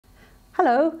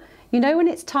Hello, you know when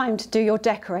it's time to do your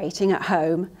decorating at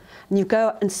home and you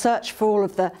go and search for all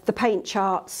of the paint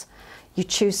charts, you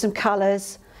choose some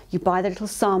colours, you buy the little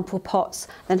sample pots,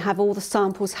 then have all the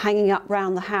samples hanging up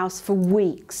round the house for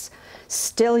weeks.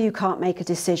 Still you can't make a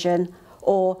decision,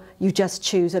 or you just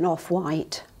choose an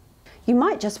off-white. You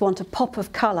might just want a pop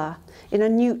of colour in a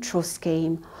neutral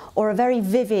scheme, or a very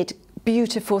vivid,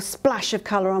 beautiful splash of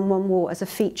colour on one wall as a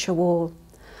feature wall.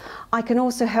 I can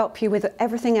also help you with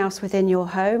everything else within your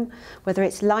home, whether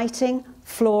it's lighting,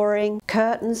 flooring,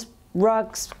 curtains,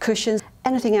 rugs, cushions,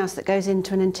 anything else that goes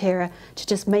into an interior to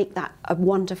just make that a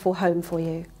wonderful home for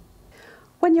you.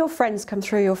 When your friends come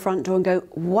through your front door and go,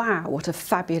 wow, what a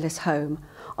fabulous home,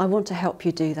 I want to help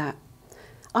you do that.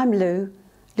 I'm Lou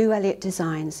Elliot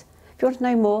Designs. If you want to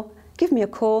know more, give me a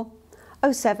call,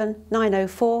 07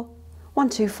 904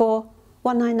 124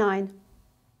 199.